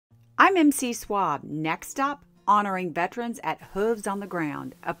I'm MC Swab. Next up, honoring veterans at Hooves on the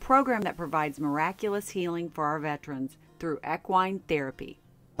Ground, a program that provides miraculous healing for our veterans through equine therapy.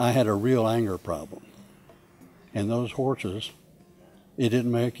 I had a real anger problem. And those horses, it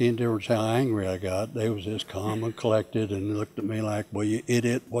didn't make any difference how angry I got. They was just calm and collected and looked at me like, well, you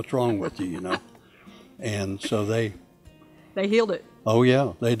idiot, what's wrong with you, you know? And so they healed it. Oh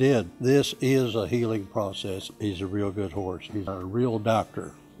yeah, they did. This is a healing process. He's a real good horse. He's a real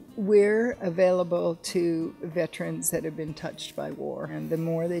doctor. We're available to veterans that have been touched by war. And the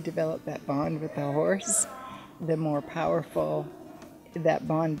more they develop that bond with the horse, the more powerful that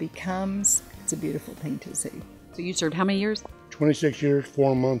bond becomes. It's a beautiful thing to see. So you served how many years? 26 years,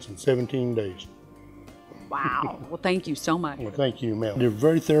 4 months, and 17 days. Wow. Well, thank you so much. Well, thank you, Mel. They're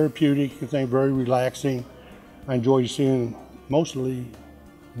very therapeutic, I think very relaxing. I enjoy seeing mostly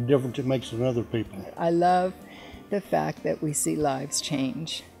the difference it makes in other people. I love the fact that we see lives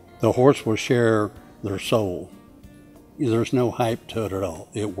change. The horse will share their soul. There's no hype to it at all.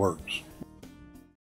 It works.